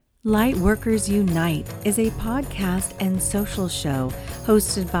Lightworkers Unite is a podcast and social show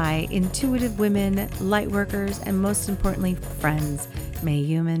hosted by intuitive women, lightworkers, and most importantly, friends,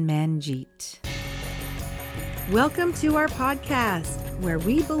 Mayuman Manjeet. Welcome to our podcast, where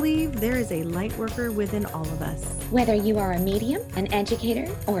we believe there is a lightworker within all of us. Whether you are a medium, an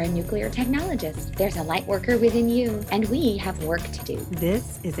educator, or a nuclear technologist, there's a lightworker within you, and we have work to do.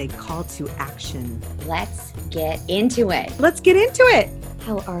 This is a call to action. Let's get into it. Let's get into it.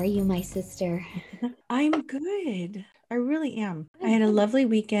 How are you, my sister? I'm good. I really am. I had a lovely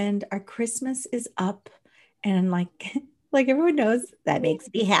weekend. Our Christmas is up, and like everyone knows, that makes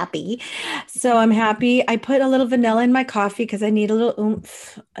me happy. So I'm happy. I put a little vanilla in my coffee because I need a little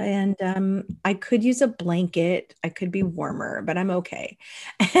oomph, and I could use a blanket. I could be warmer, but I'm okay.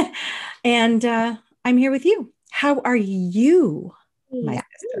 And I'm here with you. How are you, my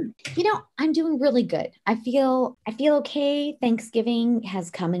sister? You know, I'm doing really good. I feel okay. Thanksgiving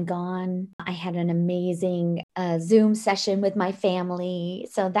has come and gone. I had an amazing Zoom session with my family,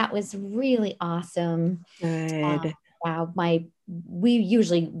 so that was really awesome. Good. Wow, we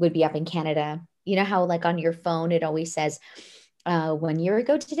usually would be up in Canada. You know how like on your phone it always says 1 year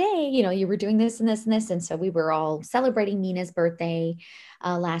ago today, you were doing this and this and this, and so we were all celebrating Mina's birthday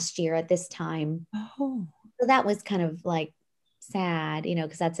last year at this time. Oh, So that was kind of like sad,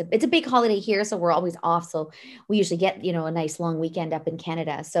 because it's a big holiday here, so we're always off. So we usually get a nice long weekend up in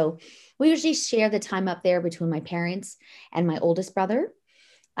Canada. So we usually share the time up there between my parents and my oldest brother,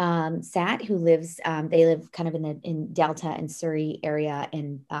 Sat, who lives. They live kind of in Delta and Surrey area,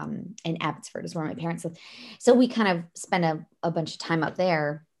 in Abbotsford is where my parents live. So we kind of spent a bunch of time up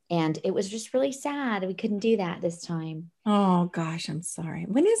there, and it was just really sad we couldn't do that this time. oh gosh, I'm sorry.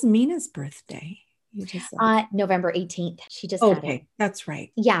 When is Mina's birthday? You just said. November 18th. She just had it. Okay, that's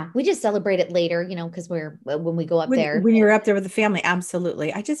right. Yeah, we just celebrate it later, because when we go up there. When you're up there with the family,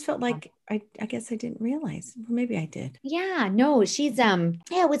 absolutely. I just felt like I guess I didn't realize. Or maybe I did. Yeah, no, she's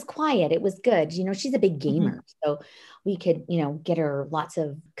it was quiet. It was good. She's a big gamer. So we could, get her lots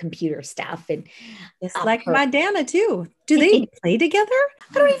of computer stuff, and Just like my Dana too. Do they play together?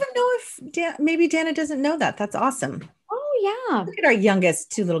 I don't even know if maybe Dana doesn't know that. That's awesome. Oh yeah. Look at our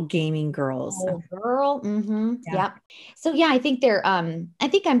youngest two little gaming girls. Oh, girl. Mm-hmm. Yeah. Yep. So yeah, I think I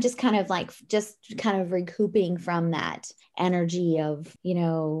think I'm just kind of recouping from that energy of,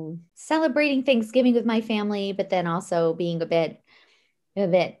 celebrating Thanksgiving with my family, but then also being a bit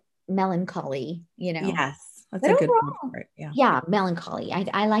melancholy, Yes. That's But a good word overall, for it. Yeah. Yeah, melancholy.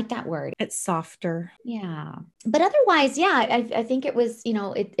 I like that word. It's softer. Yeah. But otherwise, yeah, I think it was,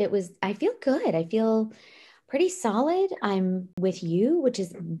 it was, I feel good. I feel pretty solid. I'm with you, which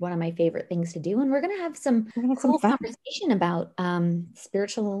is one of my favorite things to do. And we're going to have some cool fun. conversation about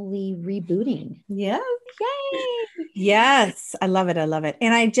spiritually rebooting. Yeah. Yay. Yes. I love it. I love it.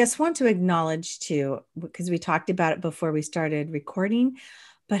 And I just want to acknowledge too, because we talked about it before we started recording,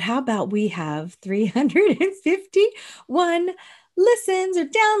 but how about we have 351 listens or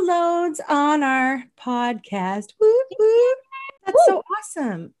downloads on our podcast. Woo, woo. That's so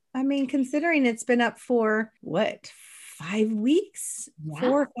awesome. I mean, considering it's been up for 5 weeks, Yeah. 4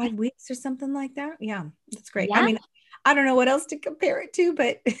 or 5 weeks or something like that. Yeah, that's great. Yeah. I mean, I don't know what else to compare it to,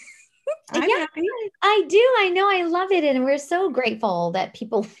 but I'm happy. I do. I know. I love it. And we're so grateful that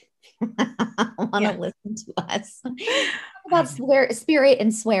people want to listen to us. About spirit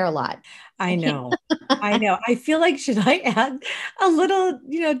and swear a lot. I know. I know. I feel like, should I add a little,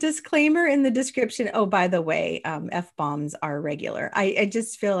 disclaimer in the description? Oh, by the way, F-bombs are regular. I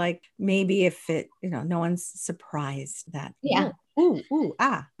just feel like maybe if it, no one's surprised that. Yeah. Ooh,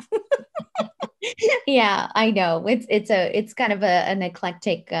 ah. Yeah, I know. It's kind of an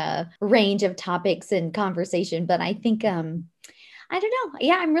eclectic range of topics and conversation, but I think I don't know.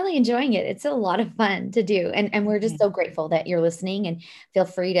 Yeah, I'm really enjoying it. It's a lot of fun to do. And we're just so grateful that you're listening, and feel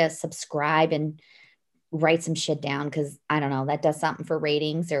free to subscribe and write some shit down, because I don't know, that does something for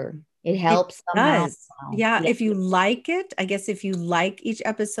ratings, or it helps somehow. Yeah, if you like it, I guess if you like each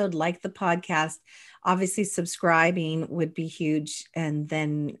episode, like the podcast, obviously subscribing would be huge. And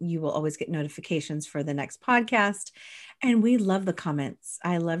then you will always get notifications for the next podcast. And we love the comments.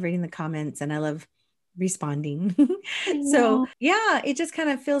 I love reading the comments, and I love responding. So yeah, it just kind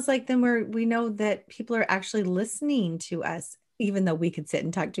of feels like then we know that people are actually listening to us, even though we could sit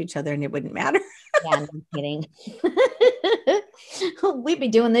and talk to each other and it wouldn't matter. Yeah, I'm kidding. We've been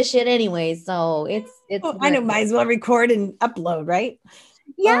doing this shit anyway, so it's I know, might as well record and upload, right?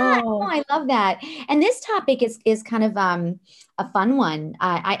 Yeah, no, I love that. And this topic is kind of a fun one.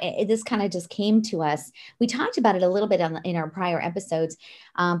 This kind of just came to us. We talked about it a little bit in our prior episodes,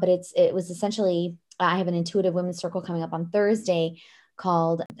 but it was essentially, I have an intuitive women's circle coming up on Thursday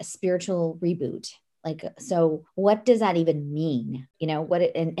called a spiritual reboot. Like, so what does that even mean? You know,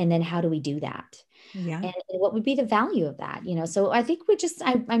 and then how do we do that? Yeah. And what would be the value of that? You know, so I think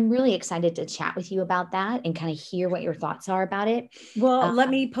I'm really excited to chat with you about that and kind of hear what your thoughts are about it. Well, let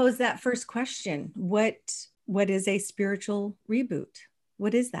me pose that first question. What is a spiritual reboot?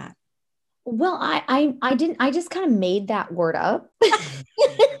 What is that? Well, I just kind of made that word up.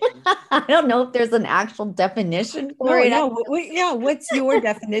 I don't know if there's an actual definition for it. Yeah. What's your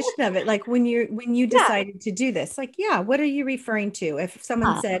definition of it? Like when you decided to do this, like, yeah, what are you referring to? If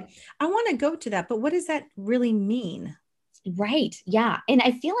someone said, I want to go to that, but what does that really mean? Right. Yeah. And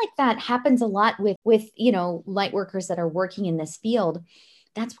I feel like that happens a lot with, you know, light workers that are working in this field.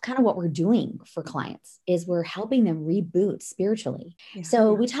 That's kind of what we're doing for clients is we're helping them reboot spiritually. Yeah.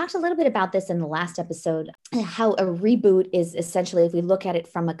 So we talked a little bit about this in the last episode, how a reboot is essentially, if we look at it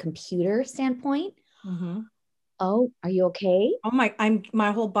from a computer standpoint. Mm-hmm. Oh, are you okay? Oh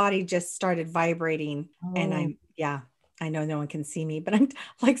my whole body just started vibrating and I know no one can see me, but I'm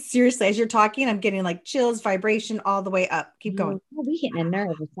like, seriously, as you're talking, I'm getting like chills, vibration all the way up. Keep going. We're hitting a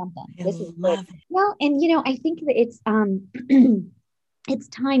nerve or something. This is love it. Well, and you know, I think that it's it's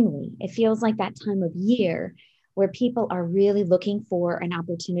timely. It feels like that time of year where people are really looking for an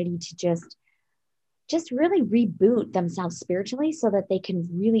opportunity to just really reboot themselves spiritually so that they can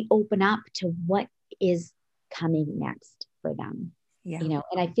really open up to what is coming next for them. Yeah. You know,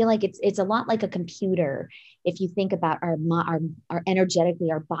 and I feel like it's a lot like a computer. If you think about our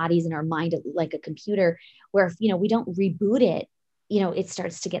energetically, our bodies and our mind like a computer, where if, you know, we don't reboot it, you know, it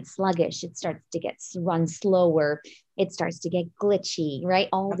starts to get sluggish. It starts to run slower. It starts to get glitchy, right?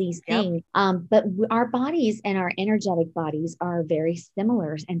 All these things. But our bodies and our energetic bodies are very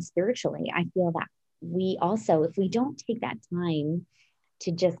similar, and spiritually, I feel that we also, if we don't take that time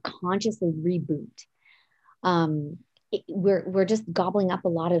to just consciously reboot, we're just gobbling up a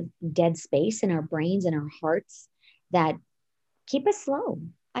lot of dead space in our brains and our hearts that keep us slow.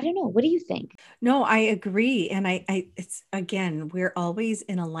 I don't know. What do you think? No, I agree. And it's again, we're always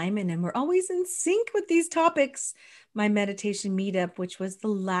in alignment and we're always in sync with these topics. My meditation meetup, which was the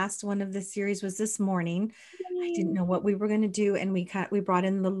last one of the series, was this morning. I didn't know what we were going to do. And we brought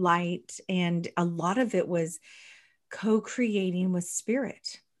in the light, and a lot of it was co-creating with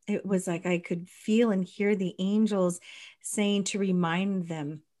spirit. It was like I could feel and hear the angels saying to remind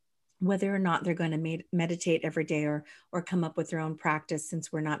them whether or not they're going to meditate every day or come up with their own practice.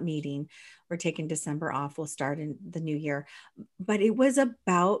 Since we're not meeting, we're taking December off. We'll start in the new year. But it was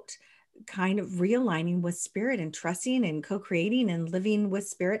about kind of realigning with spirit and trusting and co-creating and living with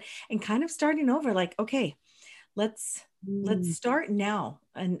spirit and kind of starting over like, okay, let's start now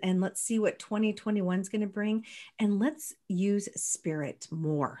and let's see what 2021 is going to bring. And let's use spirit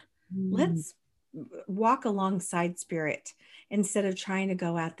more. Let's walk alongside spirit instead of trying to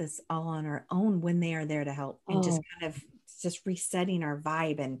go at this all on our own when they are there to help, and just kind of just resetting our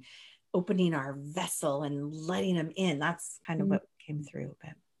vibe and opening our vessel and letting them in. That's kind of what came through.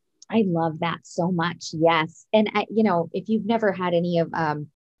 But I love that so much. Yes. And you know, if you've never had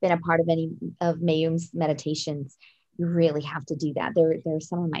been a part of any of Mayum's meditations, you really have to do that. They're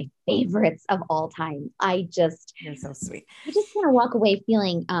some of my favorites of all time. You're so sweet. I just want to walk away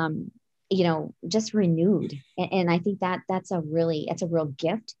feeling, you know, just renewed. And I think that's a real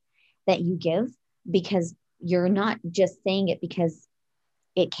gift that you give, because you're not just saying it because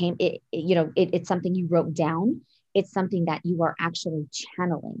it's something you wrote down. It's something that you are actually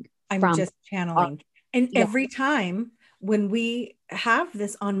channeling. I'm just channeling. Every time when we have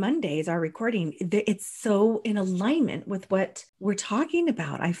this on Mondays, our recording, it's so in alignment with what we're talking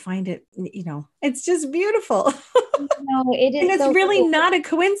about. I find it, you know, it's just beautiful. No, it is. And it's really not a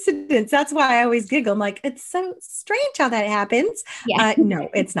coincidence. That's why I always giggle. I'm like, it's so strange how that happens. Yeah. No,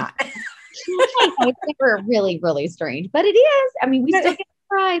 it's not. It's never really, really strange, but it is. I mean, we still get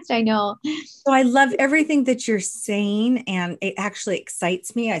surprised. I know. So I love everything that you're saying, and it actually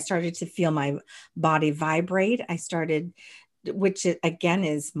excites me. I started to feel my body vibrate. Which again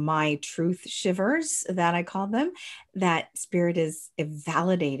is my truth shivers, that I call them, that spirit is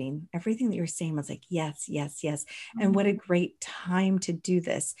validating everything that you're saying. Was like, yes, yes, yes. And what a great time to do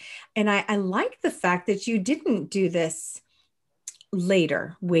this. And I like the fact that you didn't do this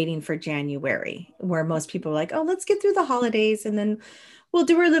later, waiting for January, where most people are like, oh, let's get through the holidays and then we'll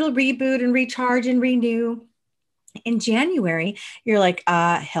do our little reboot and recharge and renew. In January, you're like,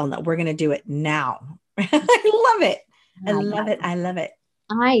 hell no, we're going to do it now. I love it. I love it.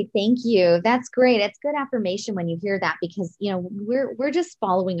 I thank you. That's great. It's good affirmation when you hear that because we're just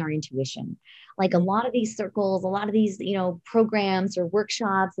following our intuition. Like a lot of these circles, a lot of these programs or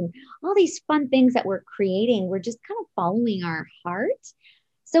workshops and all these fun things that we're creating, we're just kind of following our heart.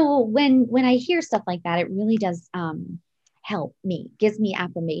 So when I hear stuff like that, it really does help me, gives me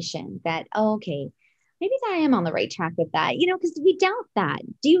affirmation that, oh, okay, maybe I am on the right track with that. Because we doubt that.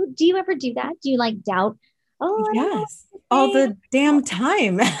 Do you ever do that? Do you like doubt? Oh, I don't know Yes, what to all say. the damn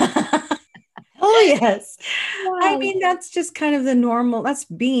time. Oh, yes. I Yes. mean, that's just kind of the normal, that's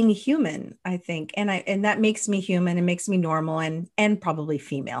being human, I think. And that makes me human and makes me normal and probably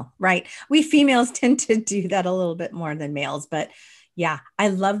female, right? We females tend to do that a little bit more than males, but yeah, I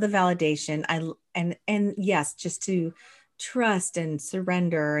love the validation. And yes, just to trust and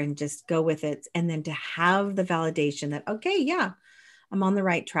surrender and just go with it. And then to have the validation that, okay, yeah, I'm on the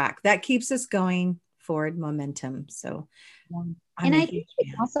right track. That keeps us going forward momentum. So Yeah. I'm And a I think huge it's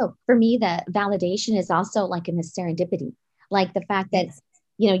fan. also for me, the validation is also like in the serendipity, like the fact that,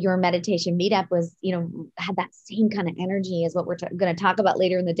 Yes. your meditation meetup was, had that same kind of energy as what we're going to talk about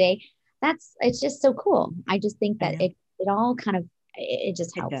later in the day. It's just so cool. I just think I that know. it all kind of, it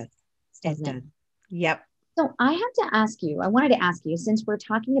just It helps, does. It doesn't it? does. Yep. So I wanted to ask you, since we're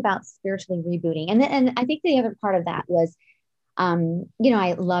talking about spiritually rebooting, and I think the other part of that was,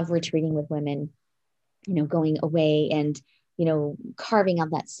 I love retreating with women, going away and, carving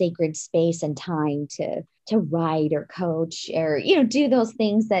out that sacred space and time to write or coach or, do those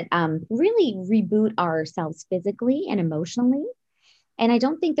things that really reboot ourselves physically and emotionally. And I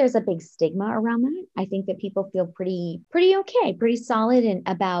don't think there's a big stigma around that. I think that people feel pretty okay, pretty solid and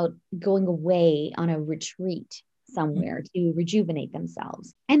about going away on a retreat somewhere to rejuvenate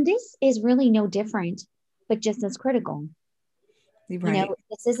themselves. And this is really no different, but just as critical. Right.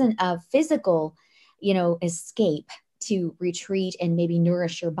 This isn't a physical, escape to retreat and maybe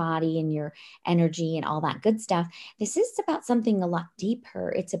nourish your body and your energy and all that good stuff. This is about something a lot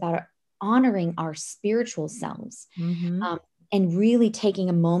deeper. It's about honoring our spiritual selves, Mm-hmm. um, and really taking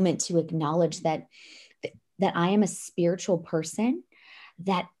a moment to acknowledge that I am a spiritual person,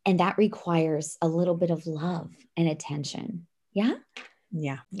 and that requires a little bit of love and attention. Yeah.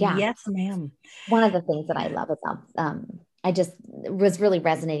 Yeah. Yeah. Yes, ma'am. One of the things that I love about I just was really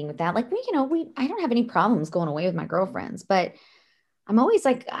resonating with that. Like I don't have any problems going away with my girlfriends, but I'm always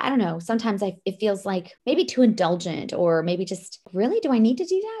like, I don't know, sometimes it feels like maybe too indulgent or maybe just really, do I need to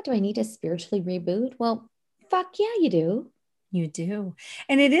do that? Do I need to spiritually reboot? Well, fuck yeah, you do. You do.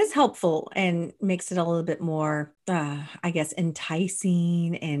 And it is helpful and makes it a little bit more, I guess,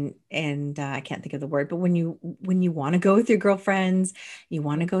 enticing and I can't think of the word, but when you want to go with your girlfriends, you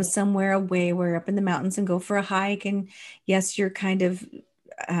want to go somewhere away, we're up in the mountains and go for a hike. And yes, you're kind of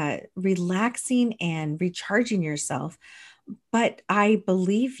relaxing and recharging yourself. But I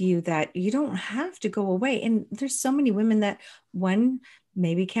believe you that you don't have to go away. And there's so many women that one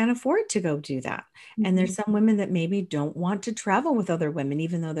maybe can't afford to go do that. And Mhm. there's some women that maybe don't want to travel with other women,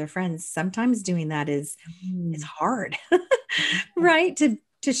 even though they're friends. Sometimes doing that is Mhm. hard, right?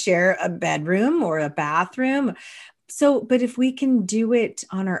 To share a bedroom or a bathroom. So, but if we can do it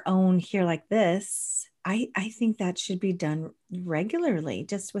on our own here like this, I think that should be done regularly,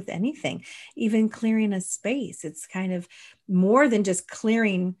 just with anything, even clearing a space. It's kind of more than just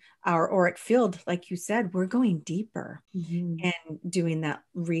clearing our auric field. Like you said, we're going deeper Mhm. and doing that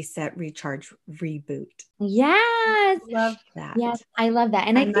reset, recharge, reboot. Yes. Love Yes. that. I love that.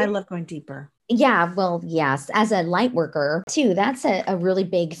 And I And I think, love going deeper. yeah, well, yes, as a light worker too, that's a really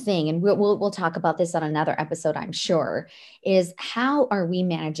big thing. And we'll talk about this on another episode, I'm sure, is how are we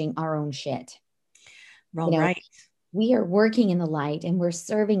managing our own shit? You All know, right. we are working in the light and we're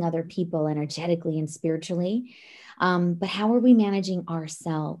serving other people energetically and spiritually. But how are we managing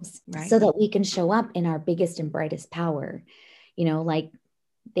ourselves Right. so that we can show up in our biggest and brightest power? Like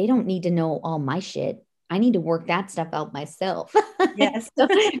they don't need to know all my shit. I need to work that stuff out myself. Yes. So,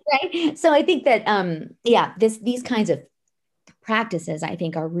 right. So I think that yeah, these kinds of practices I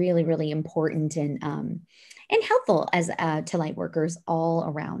think are really, really important and helpful as to light workers all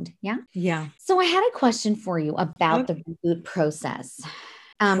around. Yeah. Yeah. So I had a question for you about the reboot process.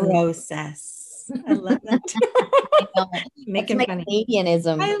 Um, Process. I love that. I know that's Making my funny.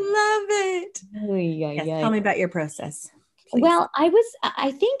 Canadianism. I love it. Oy, Yes. oy, oy. Tell me about your process, please. Well,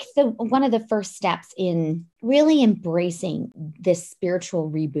 I think the one of the first steps in really embracing this spiritual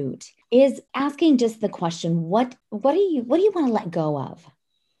reboot is asking just the question, what do you want to let go of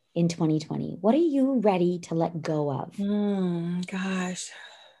in 2020? What are you ready to let go of? Gosh,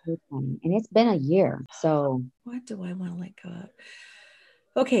 2020? And it's been a year. So what do I want to let go of?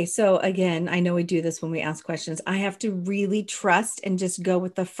 Okay, so again, I know we do this when we ask questions. I have to really trust and just go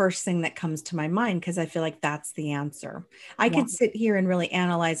with the first thing that comes to my mind because I feel like that's the answer. I Yeah. could sit here and really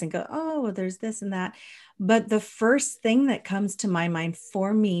analyze and go, oh, well, there's this and that. But the first thing that comes to my mind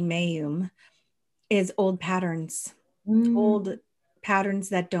for me, Mayum, is Mm, old patterns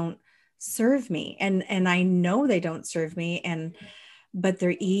that don't serve me. And I know they don't serve me. But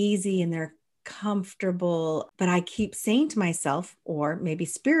they're easy and they're comfortable. But I keep saying to myself, or maybe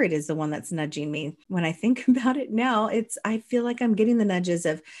spirit is the one that's nudging me. When I think about it now, I feel like I'm getting the nudges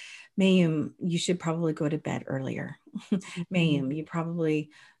of, Mayum, you should probably go to bed earlier. mhm. Mayum, you probably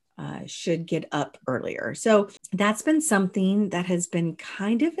should get up earlier. So that's been something that has been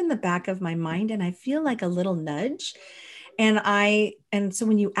kind of in the back of my mind. And I feel like a little nudge. And so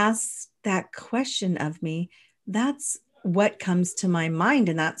when you ask that question of me, that's what comes to my mind.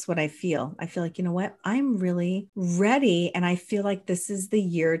 And that's what I feel. I feel like, you know what? I'm really ready. And I feel like this is the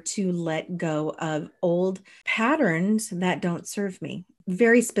year to let go of old patterns that don't serve me.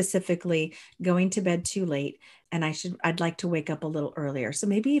 Very specifically, going to bed too late. And I'd like to wake up a little earlier. So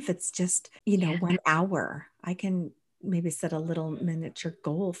maybe if it's just, Yeah. 1 hour, I can maybe set a little miniature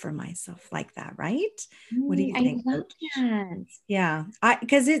goal for myself like that, right? What do you I think, love Coach? that. Yeah, I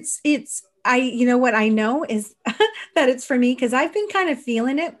because it's I what I know is that it's for me because I've been kind of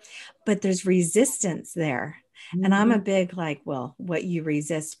feeling it, but there's resistance there. And I'm Mhm. a big like, well, what you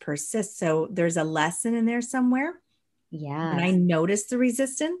resist persists. So there's a lesson in there somewhere when I Yes. notice the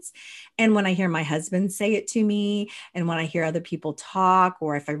resistance. And when I hear my husband say it to me, and when I hear other people talk,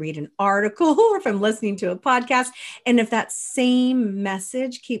 or if I read an article, or if I'm listening to a podcast, and if that same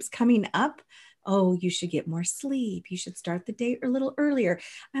message keeps coming up, oh, you should get more sleep. You should start the day a little earlier.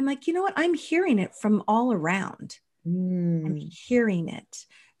 I'm like, you know what? I'm hearing it from all around. I'm Mm. hearing it.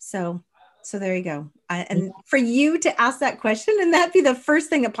 So, so there you go. And for you to ask that question and that be the first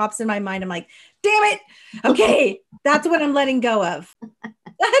thing that pops in my mind, I'm like, damn it. Okay. That's what I'm letting go of.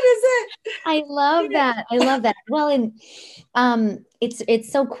 That is it. I love that. I love that. Well, and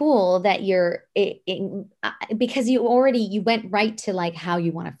it's so cool that because you went right to like how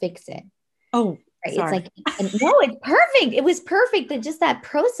you want to fix it. Oh, Right? It's sorry. like, and no, it's perfect. It was perfect. That just that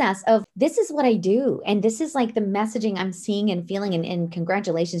process of this is what I do. And this is like the messaging I'm seeing and feeling. And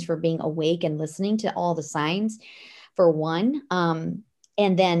congratulations for being awake and listening to all the signs for one. And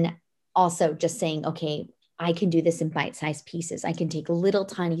then also just saying, okay, I can do this in bite-sized pieces. I can take little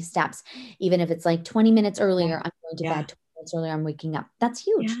tiny steps, even if it's like 20 minutes Yeah. earlier, I'm going to Yeah. bed, 20 minutes earlier, I'm waking up. That's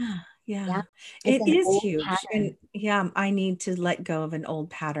huge. Yeah. Yeah. Yeah. It's It an is old huge. And pattern. yeah, I need to let go of an old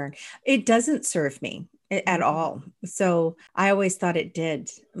pattern. It doesn't serve me at all. So I always thought it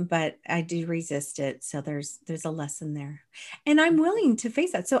did, but I do resist it. So there's a lesson there. And I'm willing to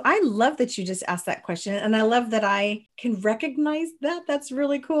face that. So I love that you just asked that question. And I love that I can recognize that. That's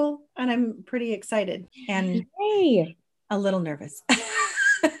really cool. And I'm pretty excited and Yay. a little nervous.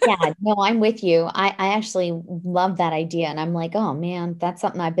 Yeah, no, I'm with you. I actually love that idea. And I'm like, oh man, that's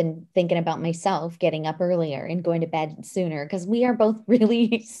something I've been thinking about myself, getting up earlier and going to bed sooner because we are both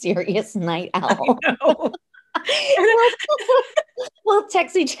really serious night I owls. know. We'll, we'll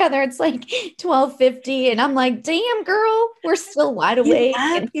text each other. It's like 12:50, and I'm like, damn girl, we're still wide You awake.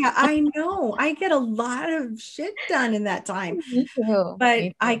 up? And Yeah, I know. I get a lot of shit done in that time, me too. but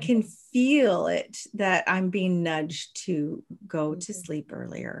Me I too. can feel it that I'm being nudged to go to sleep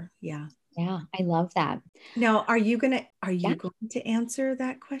earlier. Yeah. Yeah, I love that. Now, are you Yeah, going to answer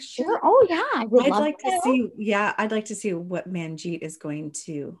that question? sure. Oh yeah, I would I'd love like to to. see, yeah, I'd like to see what Manjeet is going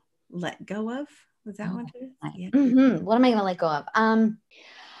to let go of. Was that Oh, what it is? Yeah. What am I going to let go of?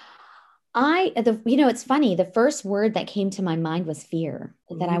 It's funny. The first word that came to my mind was fear,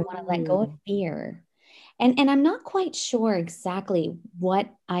 that I want to let go of Ooh. fear. And I'm not quite sure exactly what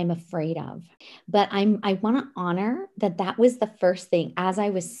I'm afraid of, but I want to honor that that was the first thing. As I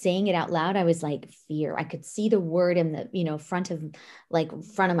was saying it out loud, I was like, fear. I could see the word in the, front of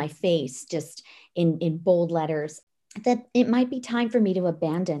my face, just in bold letters, that it might be time for me to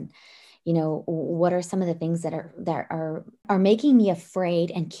abandon. What are some of the things that are making me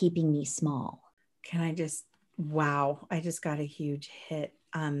afraid and keeping me small? Can I just, wow, I just got a huge hit.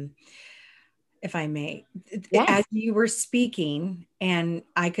 If I may, as Yes. you were speaking, and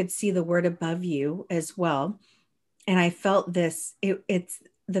I could see the word above you as well. And I felt this, it's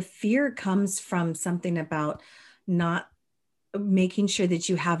the fear comes from something about not making sure that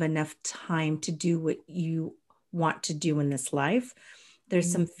you have enough time to do what you want to do in this life.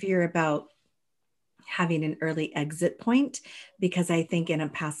 There's some fear about having an early exit point because I think in a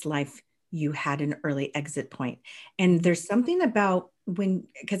past life you had an early exit point. And there's something about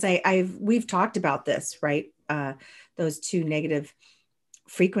because we've talked about this, right? Those two negative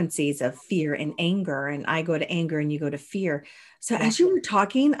frequencies of fear and anger, and I go to anger and you go to fear. So Yeah. as you were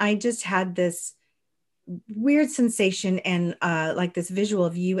talking, I just had this weird sensation and like this visual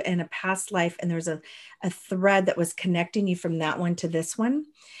of you in a past life, and there's a thread that was connecting you from that one to this one,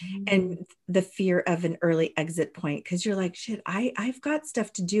 Mm. and the fear of an early exit point, because you're like, shit, I've got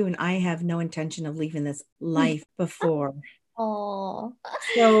stuff to do and I have no intention of leaving this life before. Oh.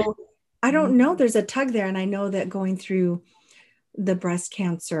 So I don't know, there's a tug there, and I know that going through the breast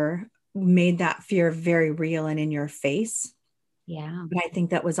cancer made that fear very real and in your face. Yeah. But I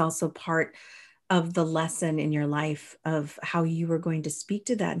think that was also part of the lesson in your life of how you were going to speak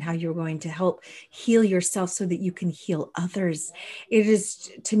to that and how you were going to help heal yourself so that you can heal others. It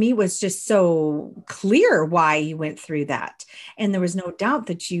is, to me, was just so clear why you went through that. And there was no doubt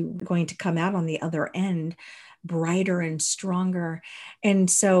that you were going to come out on the other end brighter and stronger. And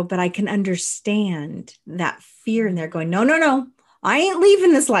so, but I can understand that fear in there going, no, no, no, I ain't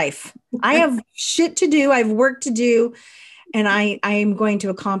leaving this life. I have shit to do. I have work to do, and I am going to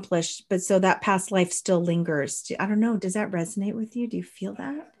accomplish. But so that past life still lingers. I don't know. Does that resonate with you? Do you feel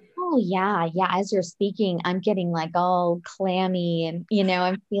that? Oh yeah, yeah. As you're speaking, I'm getting like all clammy and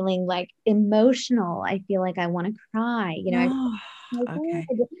I'm feeling like emotional. I feel like I want to cry. I Oh, feel okay.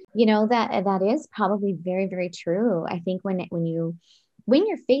 good. That is probably very, very true. I think when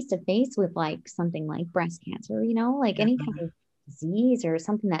you're face to face with like something like breast cancer, like Yeah. any kind of disease or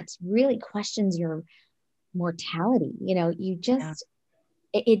something that's really questions your mortality, you Yeah. just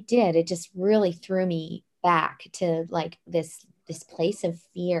it just really threw me back to like this place of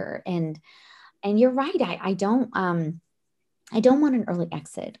fear. And you're right. I don't want an early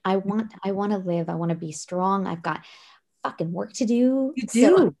exit. I want to live. I want to be strong. I've got fucking work to do. You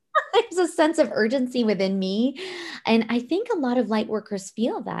So do. there's a sense of urgency within me. And I think a lot of light workers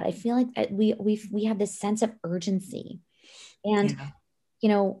feel that. I feel like we have this sense of urgency. And Yeah. you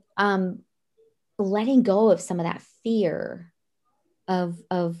know, um letting go of some of that fear of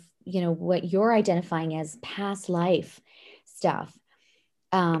what you're identifying as past life stuff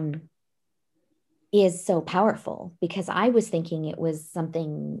um is so powerful, because I was thinking it was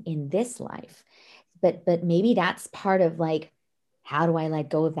something in this life, but maybe that's part of like, how do I let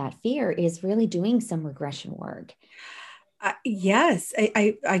go of that fear, is really doing some regression work. Yes,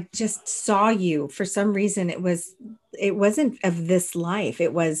 I just saw you. For some reason, it wasn't of this life.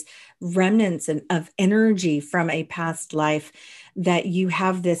 It was remnants of energy from a past life, that you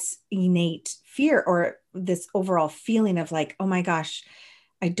have this innate fear or this overall feeling of like, oh my gosh,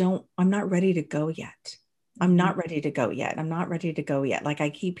 I'm not ready to go yet. I'm Mhm. not ready to go yet. I'm not ready to go yet. Like I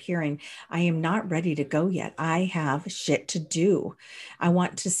keep hearing, I am not ready to go yet. I have shit to do. I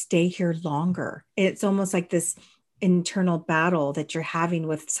want to stay here longer. It's almost like this internal battle that you're having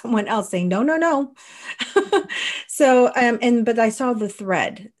with someone else saying, no, no, no. So, but I saw the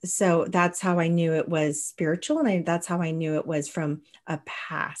thread. So that's how I knew it was spiritual. And that's how I knew it was from a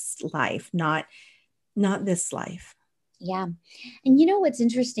past life, not this life. Yeah. And what's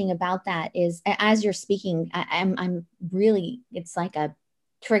interesting about that is, as you're speaking, I'm really, it's like a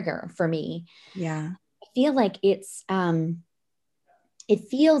trigger for me. Yeah. I feel like it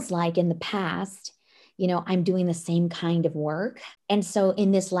feels like in the past, I'm doing the same kind of work. And so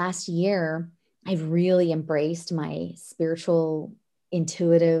in this last year, I've really embraced my spiritual,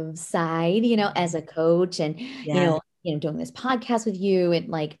 intuitive side, as a coach, and, Yeah. doing this podcast with you, and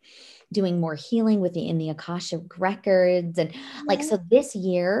like doing more healing in the Akashic records. And like, so this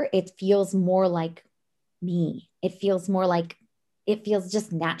year, it feels more like me. It feels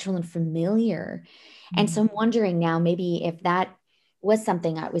just natural and familiar. And so I'm wondering now, maybe if that was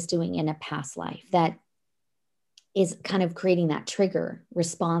something I was doing in a past life that is kind of creating that trigger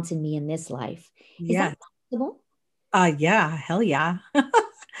response in me in this life. Is that Yeah. possible? Yeah. Hell yeah.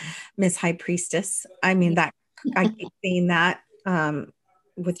 Miss High Priestess. I mean, that I keep seeing that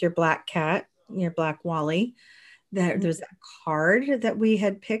with your black cat, your black Wally. There's that card that we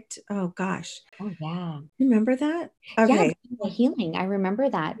had picked. Oh gosh. Oh yeah. Remember that? Yeah, Okay. the healing. I remember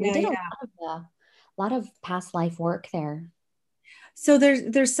that. We Yeah, did a yeah. lot of past life work there. So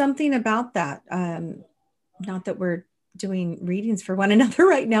there's something about that. Not that we're doing readings for one another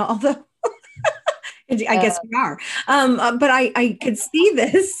right now, although I guess we are. But I could see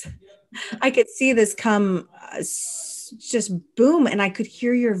this. I could see this come just boom, and I could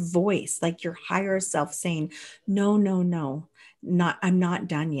hear your voice, like your higher self saying, "No, no, no, not. I'm not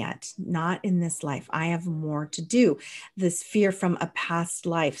done yet. Not in this life. I have more to do." This fear from a past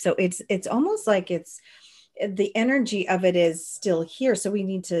life. So it's almost like it's the energy of it is still here. So we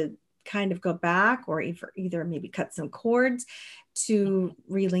need to kind of go back or either maybe cut some cords to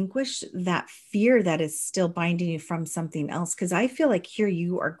relinquish that fear that is still binding you from something else. Because I feel like here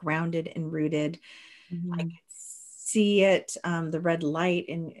you are grounded and rooted. I can see it, the red light,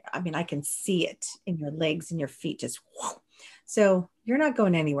 and I mean, I can see it in your legs and your feet, just whoa. So you're not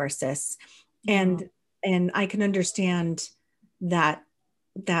going anywhere, sis. And I can understand that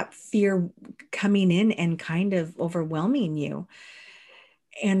fear coming in and kind of overwhelming you.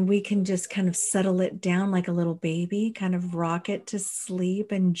 And we can just kind of settle it down like a little baby, kind of rock it to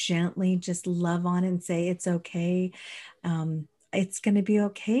sleep and gently just love on and say, it's okay. It's going to be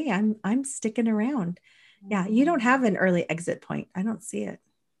okay. I'm sticking around. Yeah. You don't have an early exit point. I don't see it.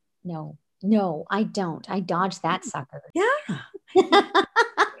 No, I don't. I dodged that sucker. Yeah.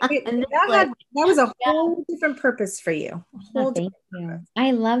 That was a whole different purpose for you. Thank you.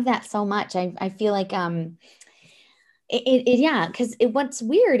 I love that so much. I feel like, yeah, because what's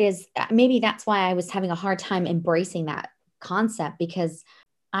weird is maybe that's why I was having a hard time embracing that concept, because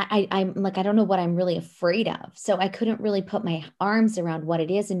I'm like, I don't know what I'm really afraid of. So I couldn't really put my arms around what it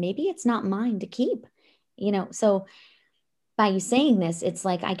is. And maybe it's not mine to keep, so by you saying this, it's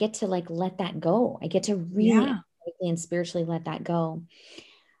like, I get to like, let that go. I get to really and spiritually let that go.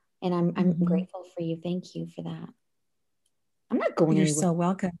 And I'm grateful for you. Thank you for that. I'm not going anywhere. You're so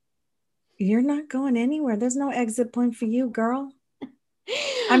welcome. You're not going anywhere. There's no exit point for you, girl.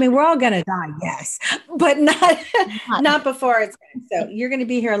 I mean, we're all going to die, yes, but not before it's good. So you're going to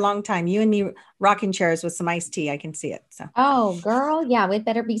be here a long time. You and me rocking chairs with some iced tea. I can see it. So. Oh, girl. Yeah. It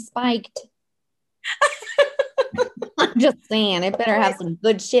better be spiked. I'm just saying it better have some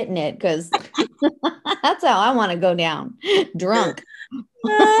good shit in it, because that's how I want to go down, drunk.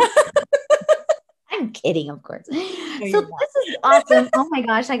 I'm kidding, of course. So this is awesome. Oh my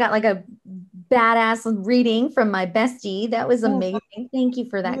gosh, I got like a badass reading from my bestie. That was amazing. Thank you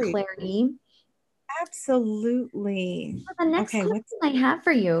for that clarity. Absolutely. So the next question I have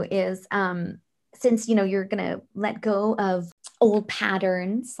for you is, since you're gonna let go of old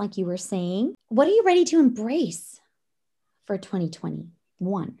patterns, like you were saying, what are you ready to embrace for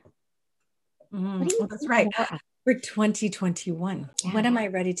 2021? That's right. For 2021, what am I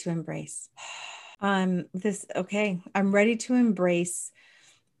ready to embrace? I'm ready to embrace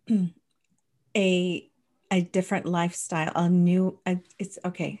a different lifestyle, it's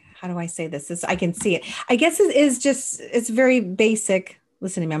okay. How do I say this? I can see it. I guess it is it's very basic.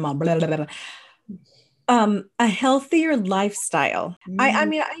 Listen to me, mom. Blah, blah, blah, blah. A healthier lifestyle. I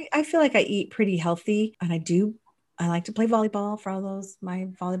mean, I feel like I eat pretty healthy, and I like to play volleyball for all those, my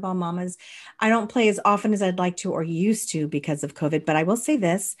volleyball mamas. I don't play as often as I'd like to or used to because of COVID, but I will say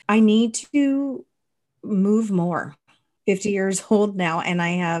this, I need to move more. 50 years old now, and I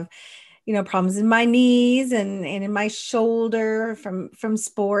have, problems in my knees and in my shoulder from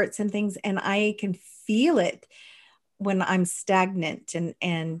sports and things. And I can feel it when I'm stagnant, and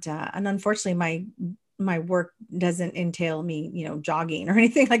unfortunately my work doesn't entail me, jogging or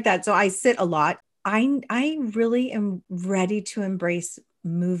anything like that. So I sit a lot. I really am ready to embrace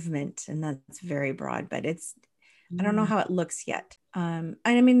movement, and that's very broad, but I don't know how it looks yet. And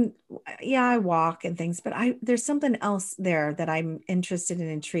I mean, yeah, I walk and things, but there's something else there that I'm interested and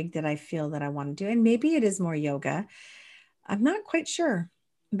intrigued that I feel that I want to do. And maybe it is more yoga. I'm not quite sure,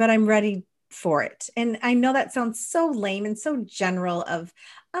 but I'm ready for it. And I know that sounds so lame and so general of,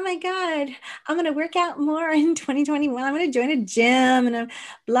 oh my God, I'm going to work out more in 2021. I'm going to join a gym and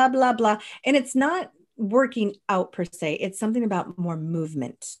blah, blah, blah. And it's not working out per se. It's something about more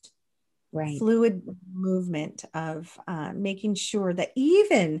movement. Right. Fluid movement of making sure that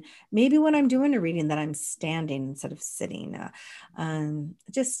even maybe when I'm doing a reading that I'm standing instead of sitting,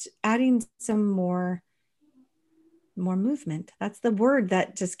 just adding some more movement. That's the word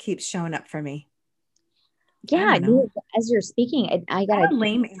that just keeps showing up for me. Yeah. As you're speaking, I got a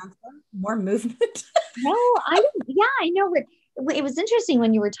lame answer. More movement. No, I know. It was interesting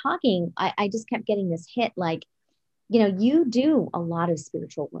when you were talking. I just kept getting this hit, like, you do a lot of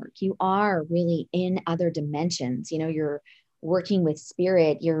spiritual work. You are really in other dimensions. You're working with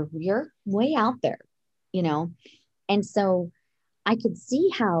spirit. You're way out there, and so I could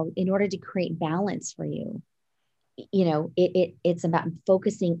see how, in order to create balance for you, it's about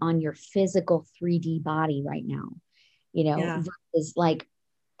focusing on your physical 3D body right now, versus like,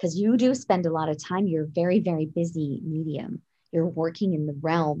 because you do spend a lot of time. You're very, very busy medium. You're working in the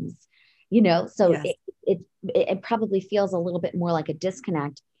realms, so yes. It probably feels a little bit more like a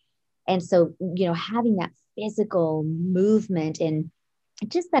disconnect. And so, having that physical movement and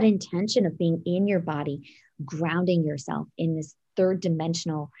just that intention of being in your body, grounding yourself in this third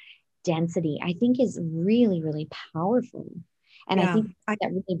dimensional density, I think is really, really powerful. And I Yeah. think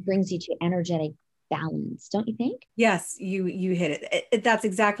that really brings you to energetic balance, don't you think? Yes, you hit it. That's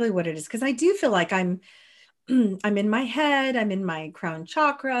exactly what it is. Because I do feel like I'm in my head, I'm in my crown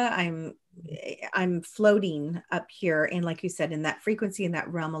chakra, I'm floating up here, and like you said, in that frequency, in that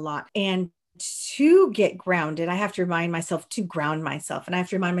realm a lot. And to get grounded, I have to remind myself to ground myself, and I have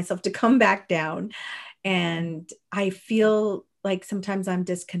to remind myself to come back down. And I feel like sometimes I'm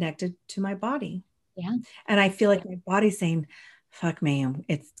disconnected to my body. Yeah. And I feel like my body's saying, fuck me,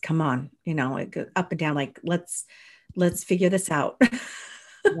 it's come on, it goes up and down, like let's figure this out.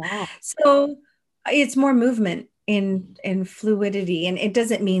 Yeah. So it's more movement in fluidity. And it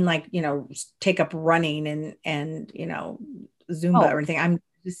doesn't mean like, take up running and Zumba Oh, or anything. I'm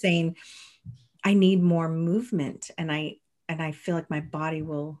just saying I need more movement, and I feel like my body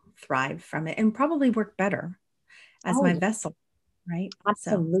will thrive from it and probably work better as oh, my vessel, right?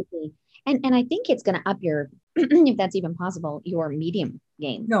 So absolutely. And I think it's going to up your, if that's even possible, your medium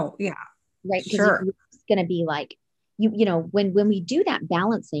game, no, yeah, right? Because sure. it's going to be like, when we do that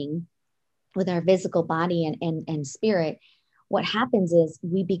balancing with our physical body and spirit, what happens is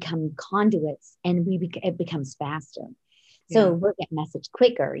we become conduits and it becomes faster. So Yeah. we'll get message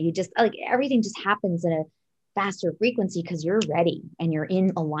quicker. You just like everything just happens at a faster frequency because you're ready and you're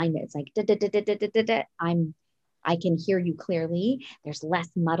in alignment. It's like I can hear you clearly. There's less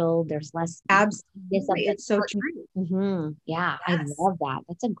muddled. There's less this of Absolutely. the It's so true. Yeah, I Yes. love that.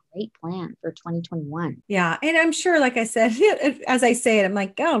 That's a great plan for 2021. Yeah. And I'm sure, like I said, as I say it, I'm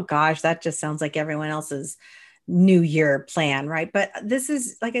like, oh gosh, that just sounds like everyone else's New Year plan, right? But this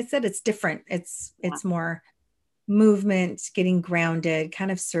is, like I said, it's different. Yeah. It's more movement, getting grounded, kind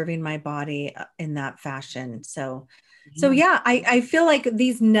of serving my body in that fashion. So Yeah. yeah, I feel like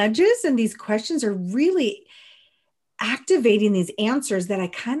these nudges and these questions are really activating these answers that I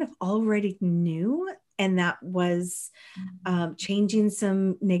kind of already knew. And that was changing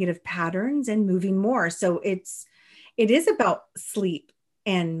some negative patterns and moving more. So it is about sleep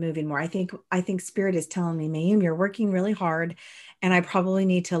and moving more. I think spirit is telling me, Mayim, you're working really hard, and I probably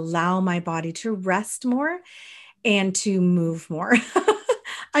need to allow my body to rest more and to move more.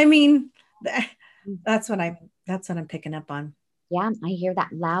 I mean, that's what I'm picking up on. Yeah, I hear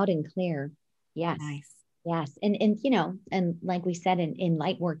that loud and clear. Yes. Nice. Yes. And and like we said in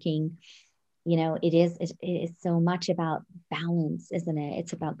light working, it is so much about balance, isn't it?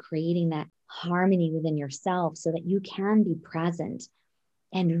 It's about creating that harmony within yourself so that you can be present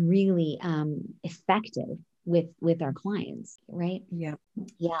and really effective with our clients, right? Yeah.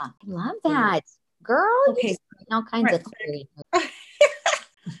 Yeah. Love that. Girl, you Okay. just all kinds Right. of clarity.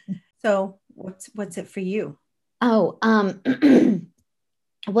 So what's it for you? Oh,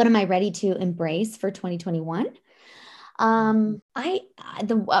 what am I ready to embrace for 2021?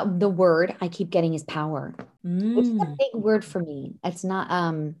 The word I keep getting is power. It's a Mm, big word for me. It's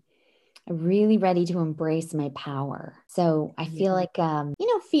not really ready to embrace my power. So I yeah. feel like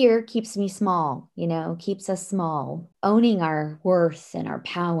fear keeps me small, keeps us small. Owning our worth and our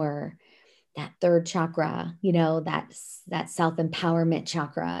power, that third chakra, that self-empowerment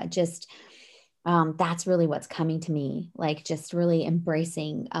chakra, just that's really what's coming to me. Like just really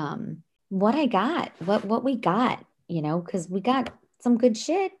embracing what I got, what we got, because we got some good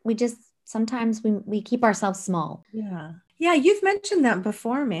shit. We just sometimes we keep ourselves small. Yeah. Yeah, you've mentioned that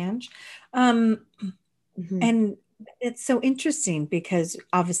before, Manj. Um, Mhm. and it's so interesting because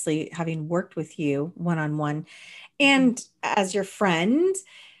obviously having worked with you one-on-one and as your friend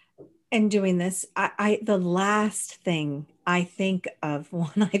and doing this, I the last thing I think of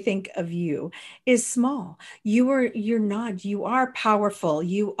when I think of you is small. You're not, you are powerful.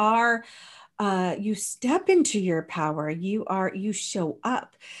 You step into your power. You show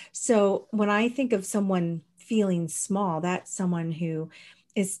up. So when I think of someone feeling small, that's someone who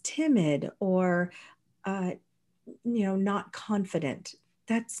is timid or uh, not confident.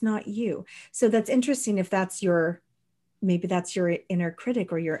 That's not you. So that's interesting if maybe that's your inner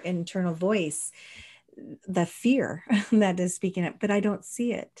critic or your internal voice, the fear that is speaking up, but I don't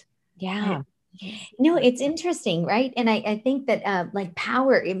see it. I Yeah. don't see No, that. it's interesting, right? And I think that like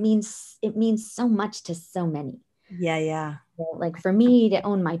power, it means so much to so many. Yeah, yeah. Like for me to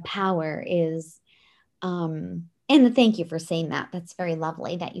own my power is and thank you for saying that. That's very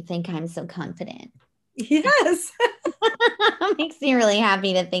lovely that you think I'm so confident. Yes. Makes me really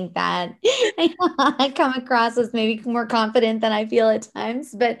happy to think that I come across as maybe more confident than I feel at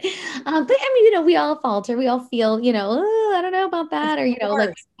times. But I mean, we all falter. We all feel, oh, I don't know about Of that, or like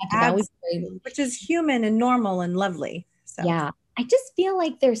course. Absolutely. Which is human and normal and lovely. So yeah. I just feel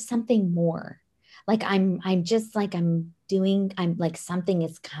like there's something more. Like I'm just like I'm like something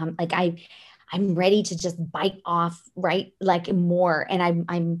is come. Like I'm ready to just bite off, right? Like more. And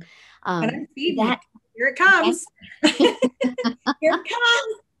And I'm feeding you. that, Here it comes. yes. Here it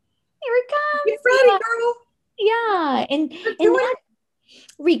comes. Here it Get comes. ready, girl. Yeah. Let's And do that it.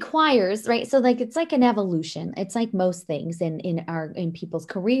 requires, right? So like it's like an evolution. It's like most things in people's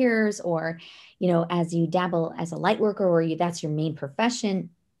careers, or as you dabble as a light worker, or that's your main profession.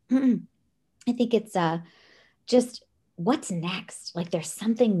 I think it's just what's next. Like there's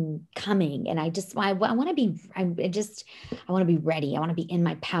something coming, and I want to be I want to be ready. I want to be in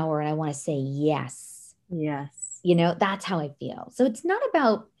my power, and I want to say yes. Yes. That's how I feel. So it's not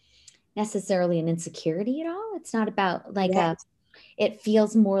about necessarily an insecurity at all. It's not about like Yes. it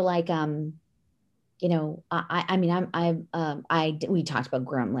feels more like I mean, we talked about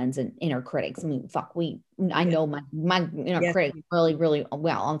gremlins and inner critics. I mean, I know my inner Yes. critic really, really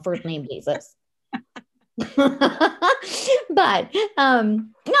well on first name basis. But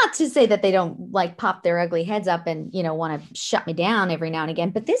not to say that they don't like pop their ugly heads up and want to shut me down every now and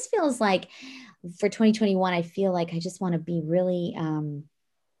again. But this feels like for 2021, I feel like I just want to be really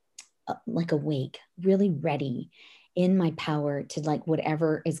like awake, really ready in my power to like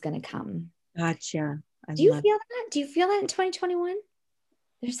whatever is going to come. Gotcha. Do you feel that? Do you feel that in 2021?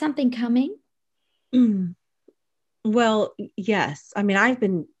 There's something coming? Well, yes. I mean,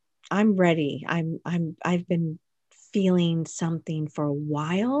 I'm ready. I've been feeling something for a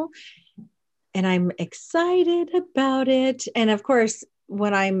while, and I'm excited about it. And of course,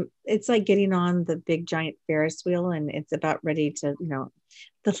 it's like getting on the big giant Ferris wheel, and it's about ready to,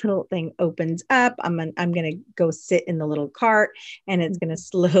 the little thing opens up. I'm going to go sit in the little cart, and it's going to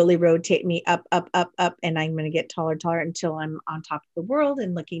slowly rotate me up, up, up, up. And I'm going to get taller, taller until I'm on top of the world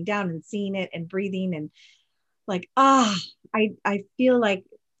and looking down and seeing it and breathing. And like, I feel like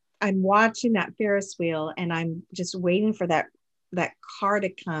I'm watching that Ferris wheel, and I'm just waiting for that car to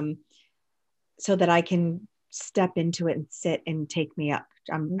come so that I can step into it and sit and take me up.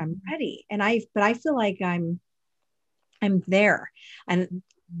 I'm ready. But I feel like I'm there, and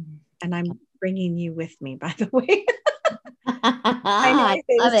I'm bringing you with me, by the way. I know I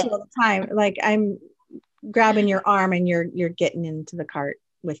say this to you all the time. Like I'm grabbing your arm, and you're getting into the cart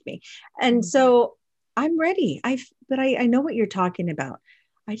with me. And so I'm ready. But I know what you're talking about.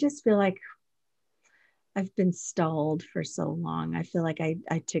 I just feel like I've been stalled for so long. I feel like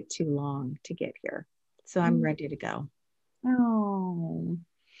I took too long to get here. So I'm ready to go. Oh,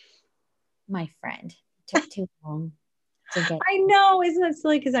 my friend, it took too long to get. I know, isn't that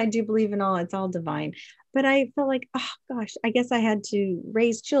silly? Because I do believe in it's all divine. But I felt like, oh gosh, I guess I had to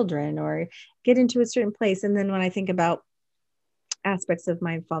raise children or get into a certain place. And then when I think about aspects of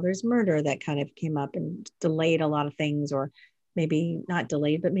my father's murder, that kind of came up and delayed a lot of things, or maybe not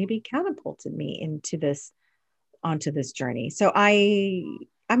delayed, but maybe catapulted me onto this journey. So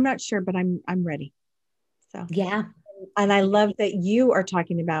I'm not sure, but I'm ready. So yeah. And I love that you are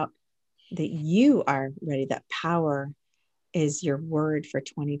talking about that you are ready, that power is your word for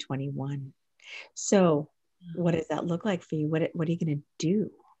 2021. So what does that look like for you? What are you going to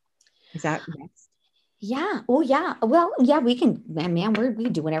do? Is that next? Yeah. Oh, yeah. Well, yeah, we can, man, we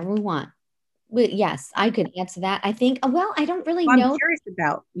do whatever we want. Yes, I could answer that. I think, well, I don't really I'm know. curious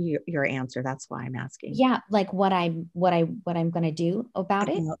about your answer. That's why I'm asking. Yeah. Like what I'm going to do about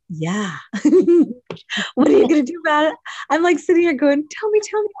it. Yeah. What are you going to do about it? I'm like sitting here going, tell me.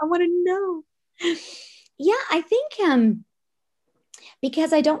 I want to know. Yeah. I think,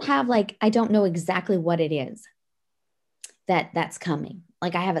 because I don't know exactly what it is that's coming.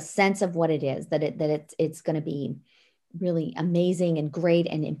 Like I have a sense of what it is, that it's going to be really amazing and great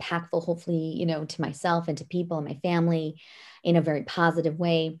and impactful, hopefully, to myself and to people and my family in a very positive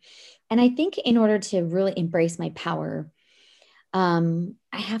way. And I think in order to really embrace my power, I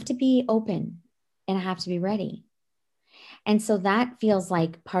have to be open and I have to be ready. And so that feels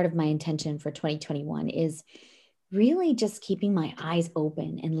like part of my intention for 2021 is really just keeping my eyes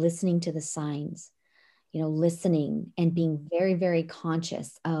open and listening to the signs, listening and being very, very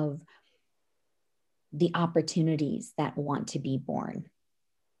conscious of the opportunities that want to be born.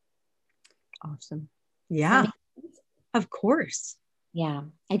 Awesome. Yeah, of course. Yeah.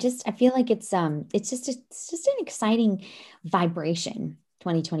 I feel like it's just an exciting vibration,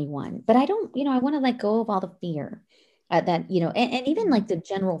 2021, but I don't, I want to let go of all the fear. That and even like the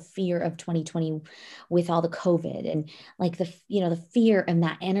general fear of 2020 with all the COVID and like the fear and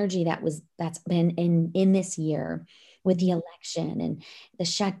that energy that's been in this year with the election and the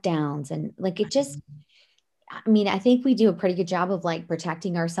shutdowns and like it just, I mean, I think we do a pretty good job of like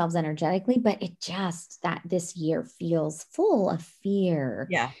protecting ourselves energetically, but it just that this year feels full of fear.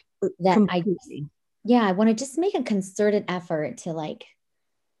 Yeah, that completely. I want to just make a concerted effort to like,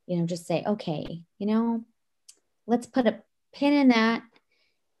 just say, okay, let's put a pin in that,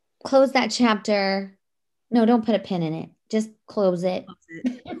 close that chapter. No, don't put a pin in it. Just close it.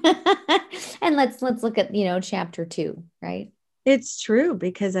 And let's look at, chapter 2, right? It's true,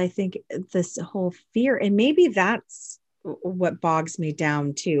 because I think this whole fear, and maybe that's what bogs me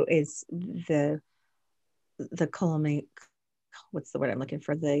down too, is the culminate. What's the word I'm looking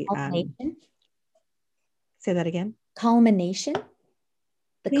for? Culmination. Say that again. Culmination.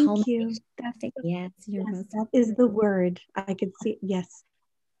 Thank you. Yes, that is the word. I could see. Yes,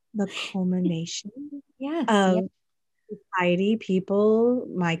 the culmination. Yes. Of society, people,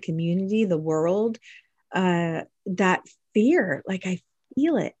 my community, the world. That fear, like I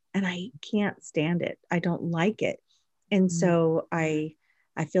feel it, and I can't stand it. I don't like it, and so I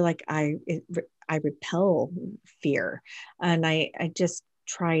feel like I repel fear, and I just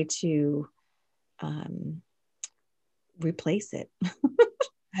try to replace it.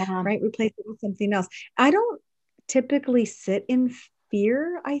 Right, replace it with something else. I don't typically sit in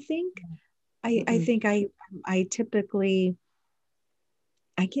fear. I think I think I typically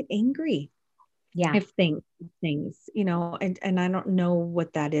I get angry. If things, and I don't know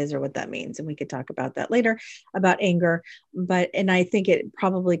what that is or what that means. And we could talk about that later, about anger. And I think it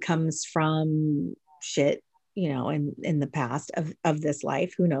probably comes from shit, in the past of this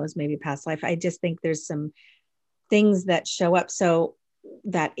life. Who knows, maybe past life. I just think there's some things that show up. So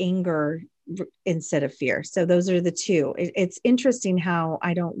that anger instead of fear. So those are the two. It's interesting how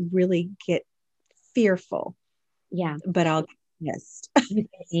I don't really get fearful. Yeah. But I'll get pissed. You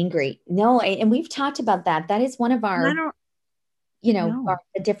get angry. No, and we've talked about that. That is one of our, the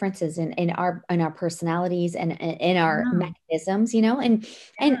differences in our personalities and in our mechanisms, and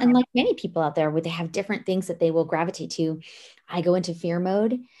like many people out there, where they have different things that they will gravitate to. I go into fear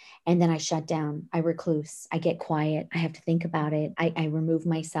mode, and then I shut down. I recluse. I get quiet. I have to think about it. I remove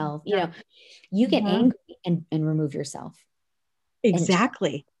myself. You get angry and remove yourself.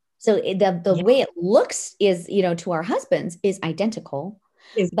 Exactly. So the way it looks is, to our husbands is identical.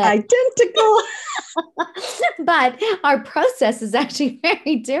 But our process is actually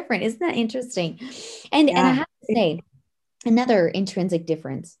very different. Isn't that interesting? And I have to say, another intrinsic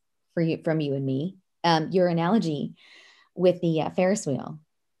difference from you and me, your analogy with the Ferris wheel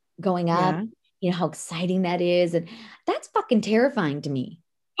going up, how exciting that is. And that's fucking terrifying to me.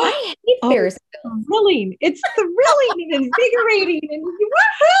 I hate Ferris wheels. Thrilling. It's thrilling and invigorating. And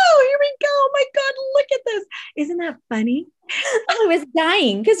woohoo, here we go. Oh my God, look at this. Isn't that funny? I was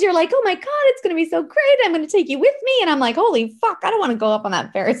dying because you're like, oh my God, it's going to be so great. I'm going to take you with me. And I'm like, holy fuck, I don't want to go up on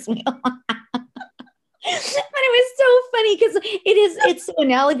that Ferris wheel. But it was so funny because it's so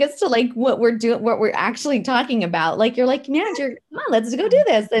analogous to like what we're actually talking about. Like, you're like, manager, come on, let's go do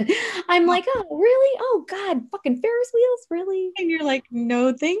this. And I'm like, oh, really? Oh God, fucking Ferris wheels, really? And you're like,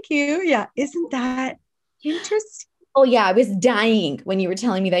 no, thank you. Yeah. Isn't that interesting? Oh yeah. I was dying when you were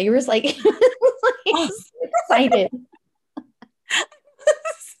telling me that. You were just like, so excited.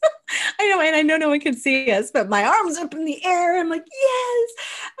 I know, and I know no one can see us, but my arms up in the air. I'm like, yes.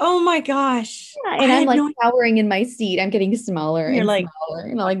 Oh my gosh. Yeah, and I'm like cowering in my seat. I'm getting smaller and like smaller.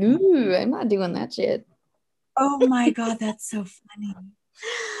 And I'm like, ooh, I'm not doing that shit. Oh my God, that's so funny.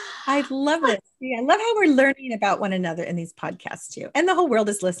 I love it. Yeah, I love how we're learning about one another in these podcasts too. And the whole world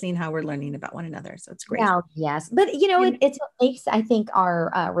is listening how we're learning about one another. So it's great. Well, yes. But it makes, I think,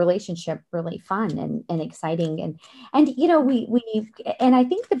 our relationship really fun and exciting. And and I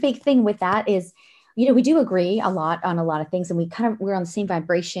think the big thing with that is, we do agree a lot on a lot of things, and we're on the same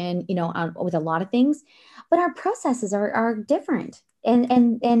vibration, with a lot of things, but our processes are different.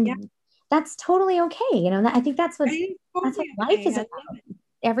 And that's totally okay. I think that's what life is about.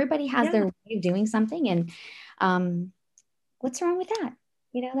 Everybody has their way of doing something, and what's wrong with that?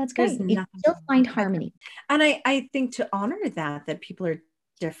 That's great. You still find harmony. And I think to honor that people are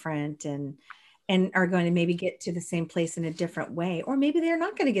different and are going to maybe get to the same place in a different way, or maybe they're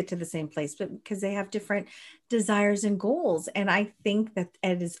not going to get to the same place, but because they have different desires and goals. And I think that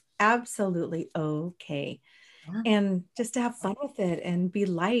it is absolutely okay. Yeah. And just to have fun with it and be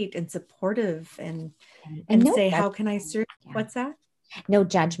light and supportive and say, how can I serve? Yeah. What's that? No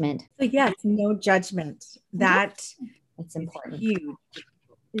judgment. So yes, no judgment. That's important. Huge.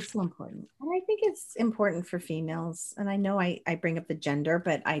 It's so important. And I think it's important for females. And I know I bring up the gender,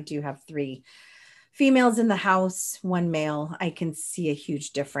 but I do have 3 females in the house, 1 male. I can see a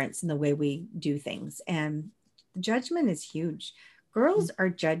huge difference in the way we do things. And judgment is huge. Girls are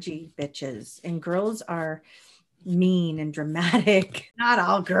judgy bitches, and girls are mean and dramatic. Not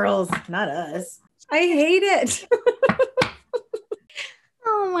all girls, not us. I hate it.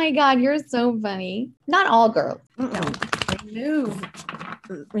 Oh my God, you're so funny. Not all girls. No.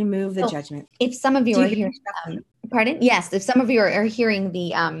 remove the So judgment. if some of you Do are you hear hearing, me shuffling? pardon? Yes, if some of you are hearing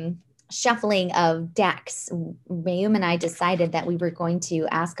the shuffling of decks, Mayum and I decided that we were going to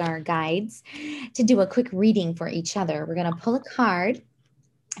ask our guides to do a quick reading for each other. We're going to pull a card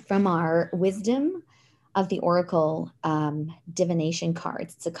from our Wisdom of the Oracle divination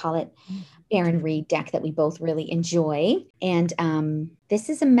cards, to call it Baron Reed deck that we both really enjoy. And this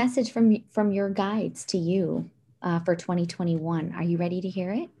is a message from your guides to you for 2021. Are you ready to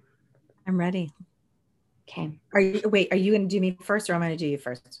hear it? I'm ready. Okay. Are you going to do me first, or am I going to do you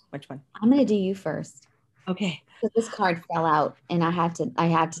first? Which one? I'm going to do you first. Okay. So this card fell out, and I have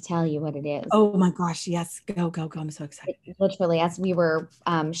to tell you what it is. Oh my gosh. Yes. Go. I'm so excited. Literally, as we were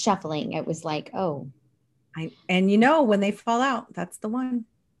shuffling, it was like, oh. And when they fall out, that's the one.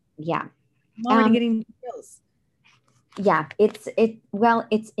 Yeah. I'm already getting chills. Yeah,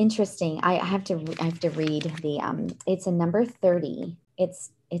 it's interesting. I have to read the it's a number 30.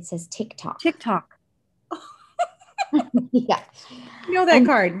 It says TikTok. TikTok. Yeah. You know that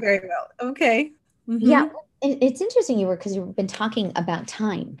card very well. Okay. Mm-hmm. Yeah. It's interesting because you've been talking about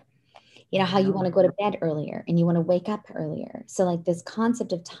time. How you want to go to bed earlier and you want to wake up earlier. So like this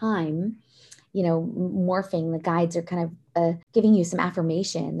concept of time, morphing, the guides are kind of giving you some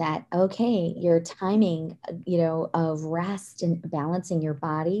affirmation that, okay, your timing, of rest and balancing your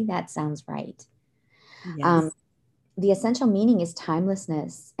body, that sounds right. Yes. The essential meaning is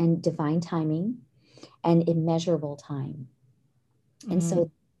timelessness and divine timing and immeasurable time. And so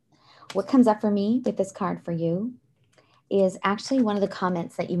what comes up for me with this card for you is actually one of the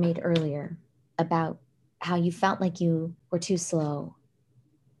comments that you made earlier about how you felt like you were too slow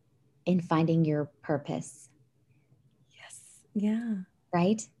in finding your purpose. Yes. Yeah.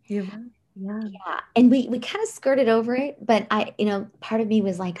 Right? You're right. Yeah. Yeah. And we kind of skirted over it, but part of me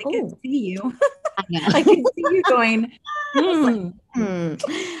was like, I can see you. I know. I can see you going,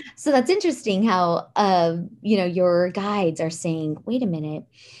 So that's interesting how, your guides are saying, wait a minute,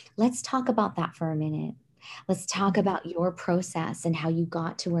 let's talk about that for a minute. Let's talk about your process and how you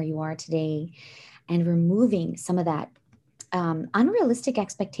got to where you are today, and removing some of that unrealistic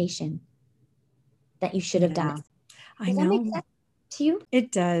expectation that you should have done. I Does know. that make sense to you?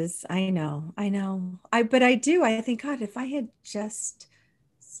 It does. I know. But I do. I think, God, if I had just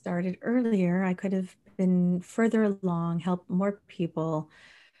started earlier, I could have been further along, helped more people.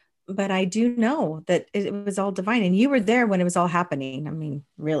 But I do know that it was all divine, and you were there when it was all happening. I mean,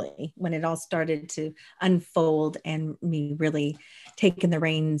 really, when it all started to unfold and me really taking the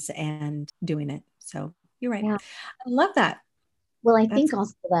reins and doing it. So you're right. Yeah. I love that. Well, I think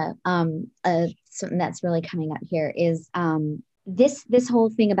also that something that's really coming up here is this whole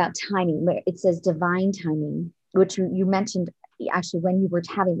thing about timing, where it says divine timing, which you mentioned actually when you were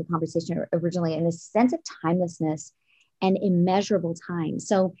having the conversation originally, in this sense of timelessness and immeasurable time.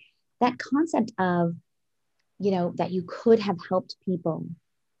 So that concept of, that you could have helped people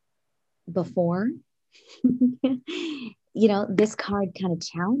before, this card kind of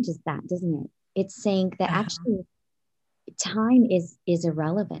challenges that, doesn't it? It's saying that actually time is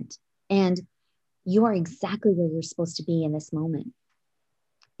irrelevant, and you are exactly where you're supposed to be in this moment.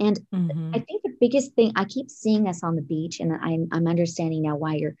 And I think the biggest thing, I keep seeing this on the beach, and I'm understanding now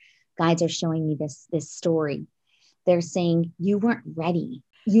why your guides are showing me this story. They're saying you weren't ready.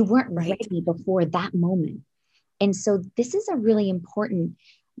 You weren't ready before that moment. And so this is a really important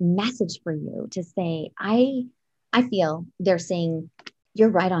message for you to say, I feel they're saying you're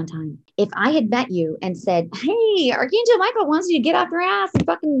right on time. If I had met you and said, hey, Archangel Michael wants you to get off your ass and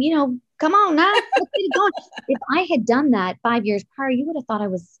fucking, come on now, let's get it going. If I had done that 5 years prior, you would have thought I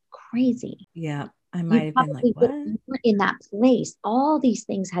was crazy. Yeah, I might have been like, what? You weren't in that place. All these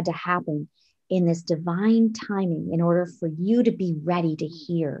things had to happen in this divine timing in order for you to be ready to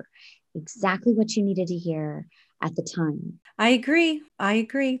hear exactly what you needed to hear at the time. I agree.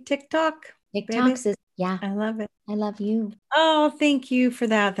 TikTok. TikTok says, yeah. I love it. I love you. Oh, thank you for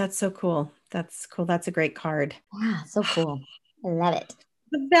that. That's so cool. That's a great card. Yeah, so cool. I love it.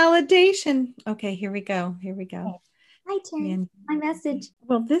 The validation. Okay, here we go. My turn. My message.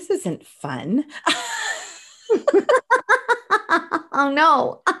 Well, this isn't fun. Oh,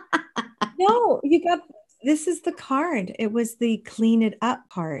 no. No, this is the card. It was the clean it up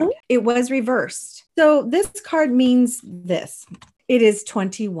card. It was reversed. So this card means this. It is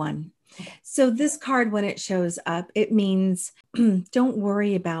 21. So this card, when it shows up, it means don't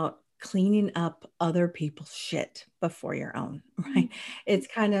worry about cleaning up other people's shit before your own, right?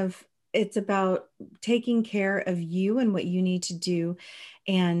 It's about taking care of you and what you need to do,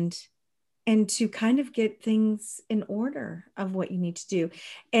 and to kind of get things in order of what you need to do,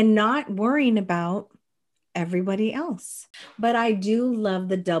 and not worrying about everybody else. But I do love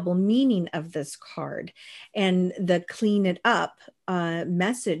the double meaning of this card, and the clean it up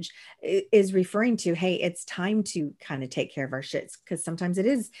message is referring to, hey, it's time to kind of take care of our shits, because sometimes it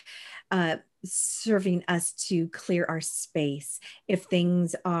is serving us to clear our space. If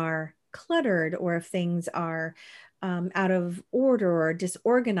things are cluttered, or if things are out of order or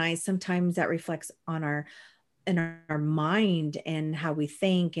disorganized, sometimes that reflects on our mind and how we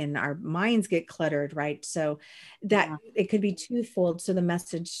think, and our minds get cluttered, right? So that it could be twofold. So the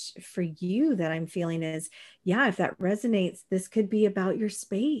message for you that I'm feeling is, yeah, if that resonates, this could be about your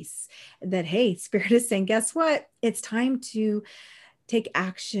space, that, hey, spirit is saying, guess what, it's time to take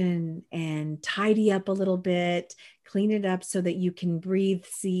action and tidy up a little bit, clean it up so that you can breathe,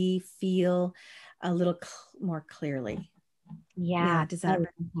 see, feel a little more clearly. Yeah. Does that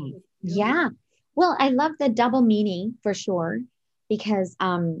Yeah. Well, I love the double meaning for sure, because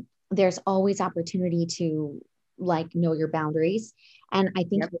there's always opportunity to like know your boundaries. And I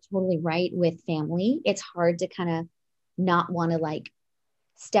think you're totally right with family. It's hard to kind of not want to like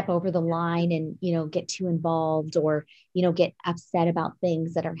step over the line and, you know, get too involved, or, you know, get upset about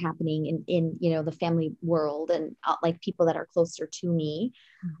things that are happening in, you know, the family world, and like people that are closer to me.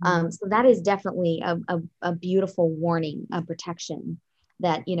 So that is definitely a beautiful warning, a protection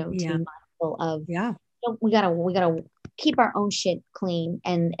that, you know, to be mindful of. You know, we gotta keep our own shit clean,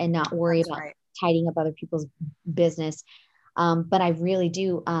 and not worry about tidying up other people's business. But I really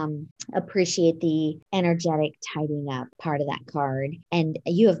do appreciate the energetic tidying up part of that card. And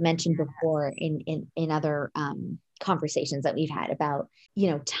you have mentioned before in other conversations that we've had about, you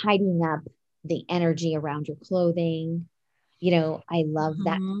know, tidying up the energy around your clothing. You know, I love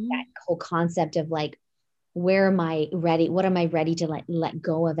that whole concept of like, where am I ready? What am I ready to let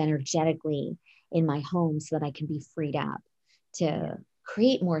go of energetically in my home, so that I can be freed up to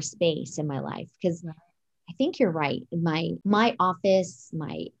create more space in my life? Because I think you're right. My office,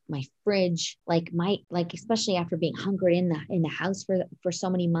 my fridge, like especially after being hunkered in the house for so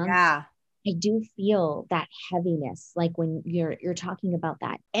many months, I do feel that heaviness. Like when you're talking about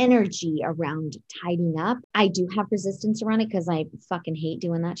that energy around tidying up, I do have resistance around it, because I fucking hate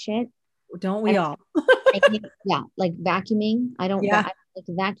doing that shit. Don't we all? Like vacuuming. I don't like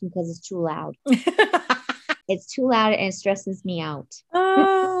to vacuum because it's too loud. It's too loud and it stresses me out.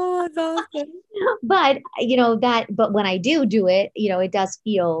 Oh, that's awesome. But you know but when I do it, you know, it does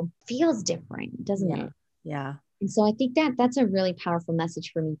feels different, doesn't it? Yeah. And so I think that's a really powerful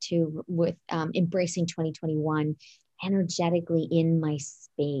message for me too, with embracing 2021 energetically in my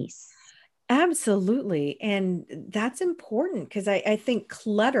space. Absolutely. And that's important, because I think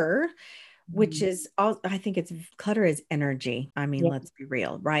clutter, which is all, I think it's clutter is energy. I mean, let's be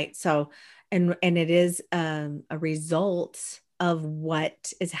real, right? So, and it is a result of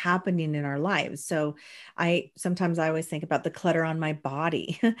what is happening in our lives. So sometimes I always think about the clutter on my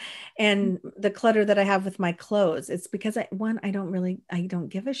body and the clutter that I have with my clothes. It's because I don't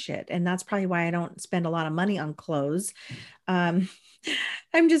give a shit. And that's probably why I don't spend a lot of money on clothes. I'm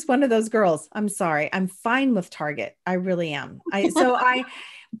just one of those girls. I'm sorry. I'm fine with Target. I really am.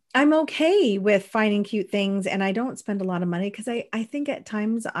 I'm okay with finding cute things, and I don't spend a lot of money, because I think at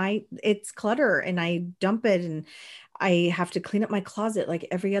times it's clutter and I dump it, and I have to clean up my closet like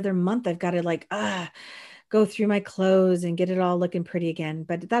every other month. I've got to go through my clothes and get it all looking pretty again.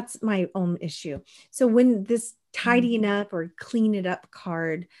 But that's my own issue. So when this tidying up or clean it up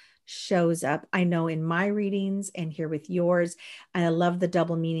card shows up, I know in my readings and here with yours, I love the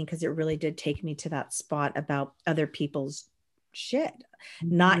double meaning, because it really did take me to that spot about other people's shit,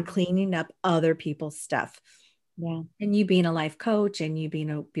 not cleaning up other people's stuff. Yeah. And you being a life coach, and you being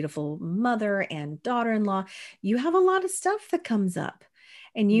a beautiful mother and daughter-in-law, you have a lot of stuff that comes up,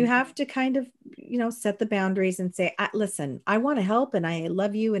 and you have to kind of, you know, set the boundaries and say, listen, I want to help and I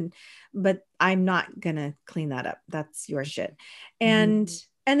love you, but I'm not gonna clean that up. That's your shit. And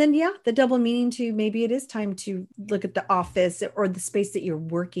then, the double meaning to, maybe it is time to look at the office or the space that you're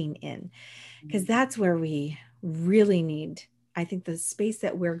working in, because that's where we really need, I think, the space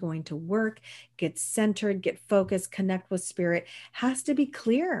that we're going to work, get centered, get focused, connect with spirit, has to be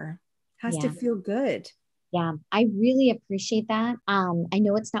clear, has to feel good. Yeah, I really appreciate that. I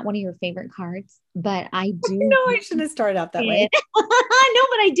know it's not one of your favorite cards, but I do. No, I shouldn't have started out that way. No,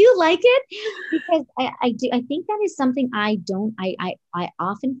 but I do like it, because I think that is something I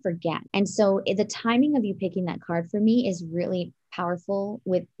often forget. And so the timing of you picking that card for me is really powerful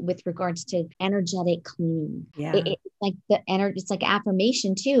with regards to energetic cleaning. It's like it's like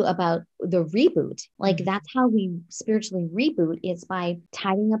affirmation too about the reboot. Like that's how we spiritually reboot, is by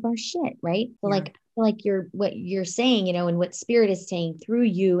tidying up our shit, right? So like like what you're saying, and what spirit is saying through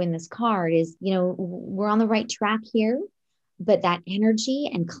you in this card is, we're on the right track here, but that energy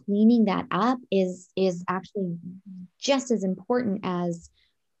and cleaning that up is actually just as important as,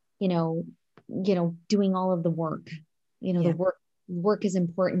 you know, doing all of the work. The Yeah. work is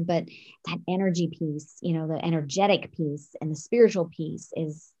important, but that energy piece, the energetic piece and the spiritual piece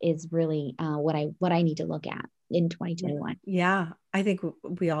is really what I need to look at in 2021. Yeah, I think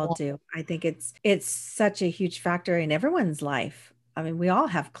we all do. I think it's such a huge factor in everyone's life. I mean, we all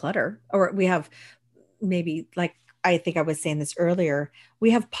have clutter, or we have maybe, like, I think I was saying this earlier,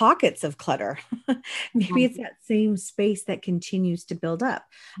 we have pockets of clutter. Maybe it's that same space that continues to build up.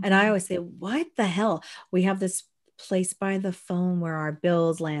 And I always say, what the hell? We have this place by the phone where our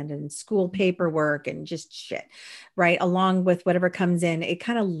bills land and school paperwork and just shit, right? Along with whatever comes in, it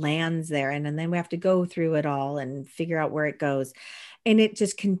kind of lands there. And then we have to go through it all and figure out where it goes. And it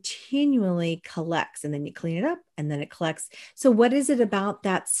just continually collects, and then you clean it up and then it collects. So what is it about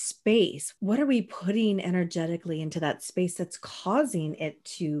that space? What are we putting energetically into that space that's causing it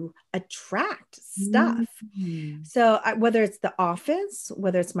to attract stuff? Mm-hmm. So whether it's the office,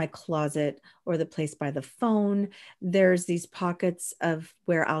 whether it's my closet or the place by the phone, there's these pockets of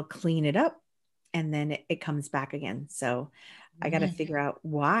where I'll clean it up and then it comes back again. So I got to figure out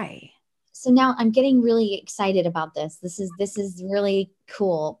why. So now I'm getting really excited about this. This is really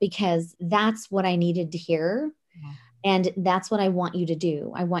cool because that's what I needed to hear. Yeah. And that's what I want you to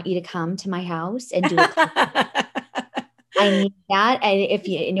do. I want you to come to my house and do it. I need that. And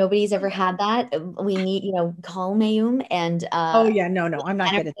if nobody's ever had that, we need, call Mayum and oh yeah, no, I'm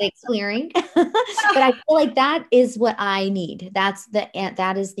not good at that clearing. But I feel like that is what I need. That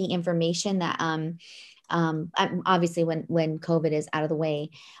is the information that obviously when COVID is out of the way,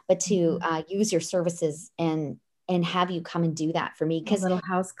 but to use your services and have you come and do that for me. Because little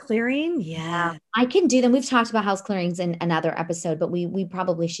house clearing. Yeah. I can do them. We've talked about house clearings in another episode, but we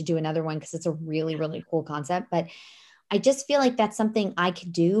probably should do another one because it's a really, really cool concept. But I just feel like that's something I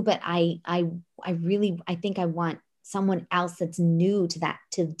could do, but I think I want someone else that's new to that,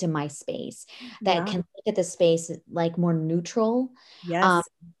 to my space, that can look at the space like more neutral. Yes.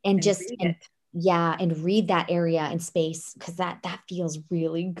 And read that area and space, because that feels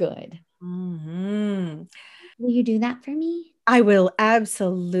really good. Mm-hmm. Will you do that for me? I will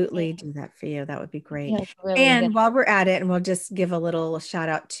absolutely do that for you. That would be great. Really and good. While we're at it, and we'll just give a little shout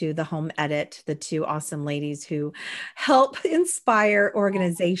out to the Home Edit, the two awesome ladies who help inspire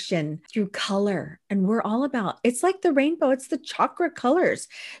organization through color. And we're all about, it's like the rainbow, it's the chakra colors.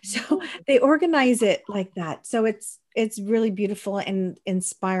 So they organize it like that. So it's really beautiful and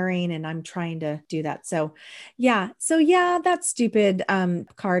inspiring, and I'm trying to do that. So yeah, that stupid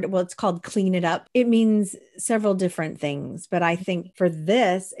card, well, it's called Clean It Up. It means several different things, but I think for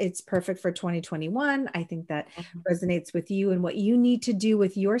this, it's perfect for 2021. I think that resonates with you and what you need to do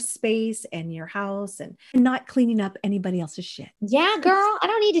with your space and your house, and not cleaning up anybody else's shit. Yeah, girl, I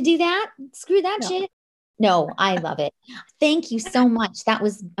don't need to do that. Screw that shit. No, I love it. Thank you so much. That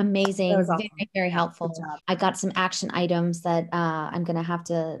was amazing. That was awesome. Very, very helpful. I got some action items that I'm going to have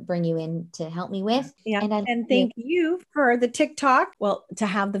to bring you in to help me with. Yeah. And thank you for the TikTok. Well, to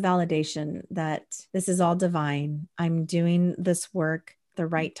have the validation that this is all divine. I'm doing this work the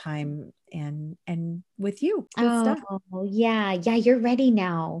right time and with you. Oh yeah. You're ready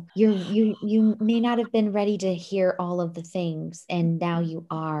now. You may not have been ready to hear all of the things, and now you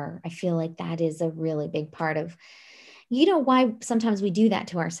are. I feel like that is a really big part of, why sometimes we do that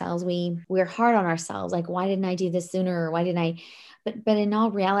to ourselves. We're hard on ourselves. Like, why didn't I do this sooner? Or why didn't I? But in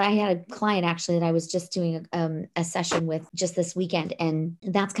all reality, I had a client actually that I was just doing a session with just this weekend. And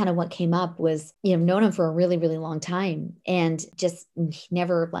that's kind of what came up was, known him for a really, really long time, and just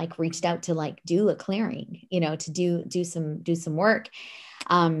never like reached out to like do a clearing, to do some work.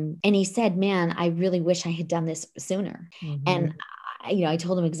 And he said, man, I really wish I had done this sooner. Mm-hmm. And I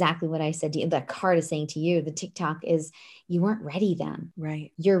told him exactly what I said to you. The card is saying to you, the TikTok is, you weren't ready then.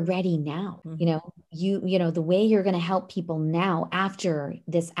 Right. You're ready now. Mm-hmm. The way you're going to help people now after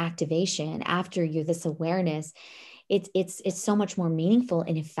this activation, after this awareness, it's so much more meaningful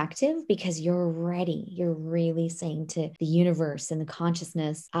and effective because you're ready. You're really saying to the universe and the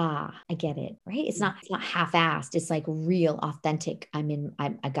consciousness, I get it. Right. It's not half-assed. It's like real, authentic. I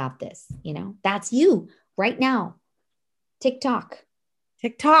got this, that's you right now. TikTok,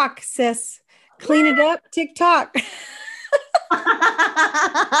 sis. Clean it up, TikTok.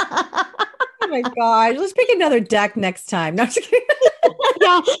 Oh my gosh. Let's pick another deck next time. No, I'm just kidding.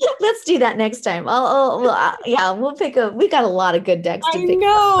 Yeah, let's do that next time. We'll pick we got a lot of good decks to pick. I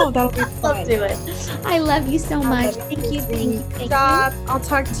know. That'll be fun. Let's do it. I love you so much. Thank you. Stop. I'll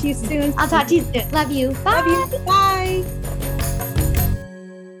talk to you soon. I'll talk to you soon. Love you. Bye. Love you. Bye.